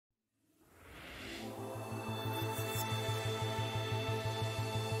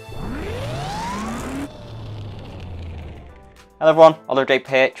Hello everyone, Oliver Draper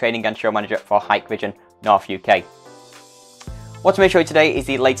here, Training and Show Manager for Hikvision North UK. What I'm going to show you today is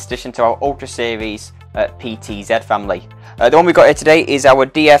the latest addition to our Ultra Series PTZ family. The one we've got here today is our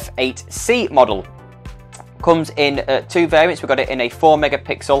DF8C model. Comes in two variants. We've got it in a 4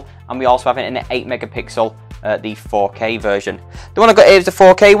 megapixel and we also have it in an 8 megapixel, the 4K version. The one I've got here is the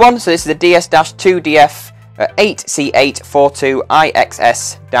 4K one, so this is the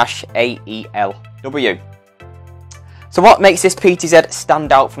DS-2DF8C842IXS-AELW. So what makes this PTZ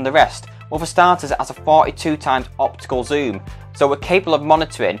stand out from the rest? Well, for starters, it has a 42 times optical zoom, so we're capable of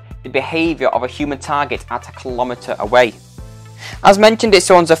monitoring the behaviour of a human target at a kilometre away. As mentioned,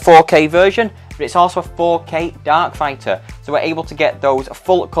 it's on a 4K version, but it's also a 4K DarkFighter, so we're able to get those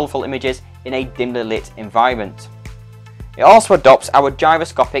full colourful images in a dimly lit environment. It also adopts our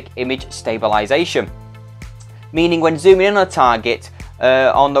gyroscopic image stabilisation, meaning when zooming in on a target,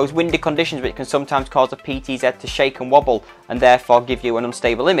 on those windy conditions which can sometimes cause the PTZ to shake and wobble and therefore give you an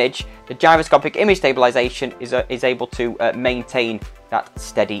unstable image, the gyroscopic image stabilisation is able to maintain that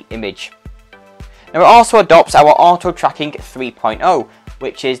steady image. Now it also adopts our Auto Tracking 3.0,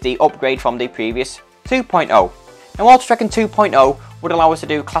 which is the upgrade from the previous 2.0. Now Auto Tracking 2.0 would allow us to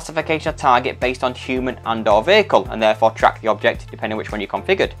do classification of target based on human and or vehicle and therefore track the object depending on which one you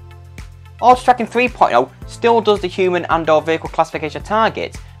configured. Auto Tracking 3.0 still does the human and or vehicle classification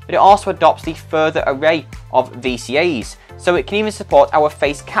target, but it also adopts the further array of VCAs, so it can even support our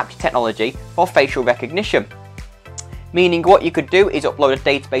face capture technology for facial recognition. Meaning what you could do is upload a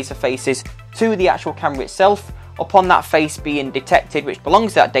database of faces to the actual camera itself. Upon that face being detected which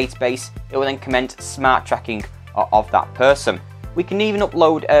belongs to that database, it will then commence smart tracking of that person. We can even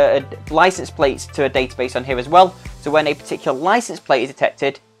upload license plates to a database on here as well, so when a particular license plate is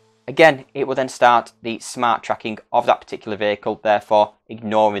detected, again, it will then start the smart tracking of that particular vehicle, therefore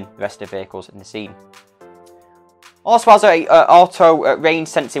ignoring the rest of the vehicles in the scene. Also has a auto rain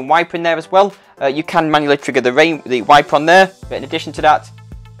sensing wiper in there as well. You can manually trigger the wiper on there, but in addition to that,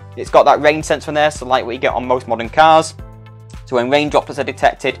 it's got that rain sensor on there, so like what you get on most modern cars. So when rain droplets are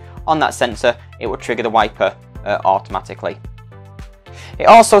detected on that sensor, it will trigger the wiper automatically. It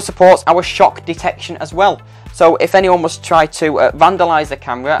also supports our shock detection as well. So if anyone was to try to vandalise the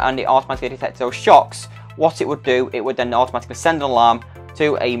camera and it automatically detects those shocks, what it would do, it would then automatically send an alarm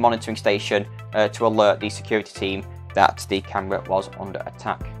to a monitoring station to alert the security team that the camera was under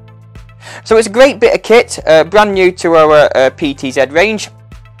attack. So it's a great bit of kit, brand new to our PTZ range.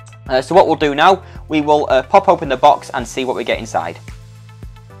 So what we'll do now, we will pop open the box and see what we get inside.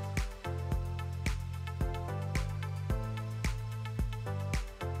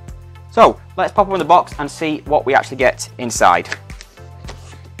 So let's pop open the box and see what we actually get inside.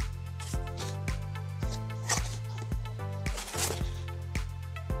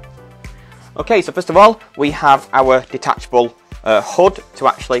 Okay, so first of all, we have our detachable hood to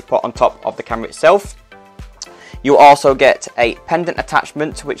actually put on top of the camera itself. You also get a pendant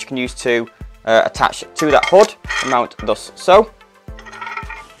attachment which you can use to attach to that hood and mount thus so.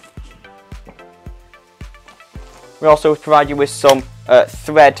 We also provide you with some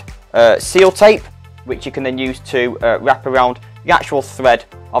thread seal tape, which you can then use to wrap around the actual thread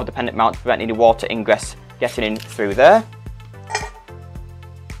of the pendant mount to prevent any water ingress getting in through there.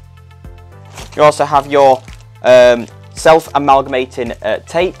 You also have your self-amalgamating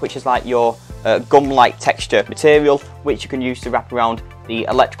tape, which is like your gum-like texture material, which you can use to wrap around the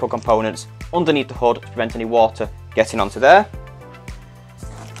electrical components underneath the hood to prevent any water getting onto there.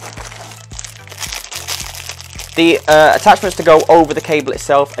 The attachments to go over the cable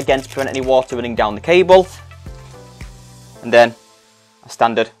itself, again to prevent any water running down the cable. And then a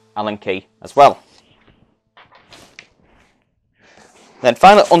standard Allen key as well. Then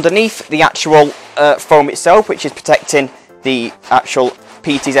finally, underneath the actual foam itself, which is protecting the actual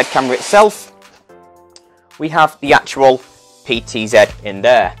PTZ camera itself, we have the actual PTZ in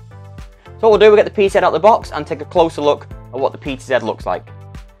there. So what we'll do, we'll get the PTZ out of the box and take a closer look at what the PTZ looks like.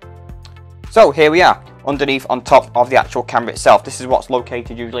 So here we are, underneath on top of the actual camera itself. This is what's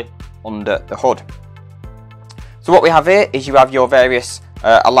located usually under the hood. So what we have here is you have your various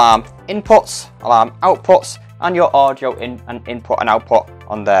alarm inputs, alarm outputs, and your audio input and output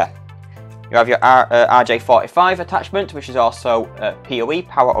on there. You have your RJ45 attachment, which is also PoE,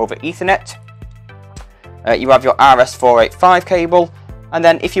 power over Ethernet. You have your RS485 cable, and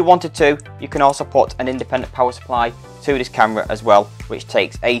then if you wanted to, you can also put an independent power supply to this camera as well, which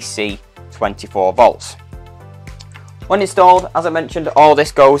takes AC 24 volts. When installed, as I mentioned, all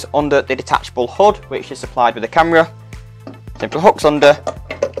this goes under the detachable hood, which is supplied with the camera. Simply hooks under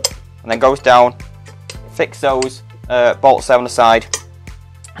and then goes down, fix those bolts there on the side,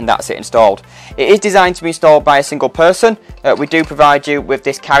 and that's it installed. It is designed to be installed by a single person. We do provide you with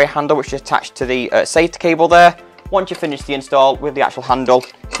this carry handle which is attached to the safety cable there. Once you finish the install with the actual handle,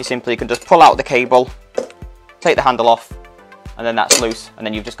 you simply can just pull out the cable, take the handle off, and then that's loose, and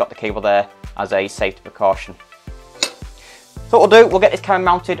then you've just got the cable there as a safety precaution. So what we'll do, we'll get this camera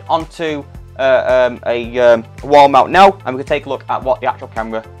mounted onto a wall mount now, and we can take a look at what the actual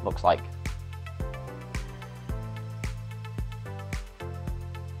camera looks like.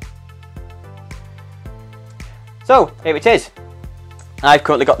 So here it is. I've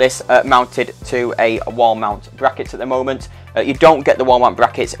currently got this mounted to a wall mount brackets at the moment. You don't get the wall mount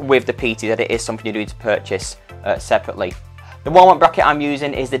brackets with the PTZ, it is something you need to purchase separately. The wall mount bracket I'm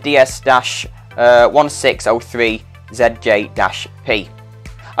using is the DS-1603ZJ-P.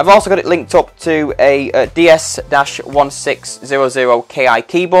 I've also got it linked up to a DS-1600KI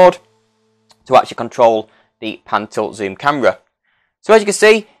keyboard to actually control the pan tilt zoom camera. So as you can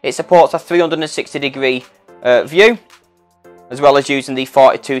see, it supports a 360-degree view, as well as using the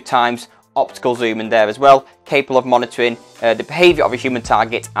 42x optical zoom in there as well, capable of monitoring the behaviour of a human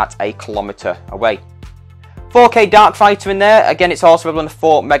target at a kilometre away. 4K DarkFighter in there, again it's also available in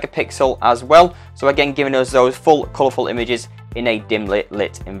 4 megapixel as well, so again giving us those full colourful images in a dimly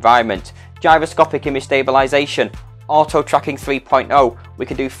lit environment. Gyroscopic image stabilisation, auto tracking 3.0, we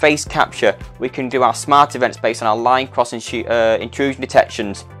can do face capture, we can do our smart events based on our line cross intrusion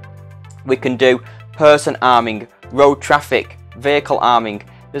detections, we can do person arming, road traffic, vehicle arming.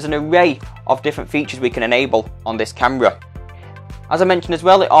 There's an array of different features we can enable on this camera. As I mentioned as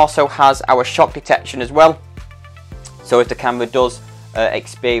well, it also has our shock detection as well. So if the camera does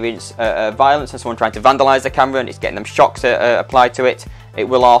experience violence and someone trying to vandalise the camera and it's getting them shocks applied to it, it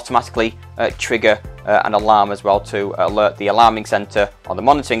will automatically trigger an alarm as well to alert the alarming centre or the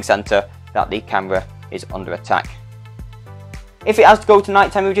monitoring centre that the camera is under attack. If it has to go to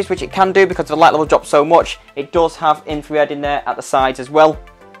nighttime images, which it can do because the light level drops so much, it does have infrared in there at the sides as well.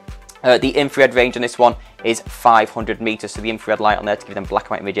 The infrared range on this one is 500 meters, so the infrared light on there to give them black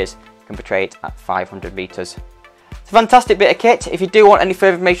and white images can portray it at 500 meters. It's a fantastic bit of kit. If you do want any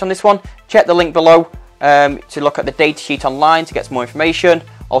further information on this one, check the link below to look at the datasheet online to get some more information.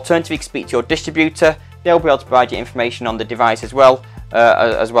 Alternatively, you can speak to your distributor. They'll be able to provide you information on the device as well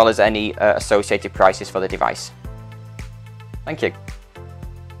as any associated prices for the device. Thank you.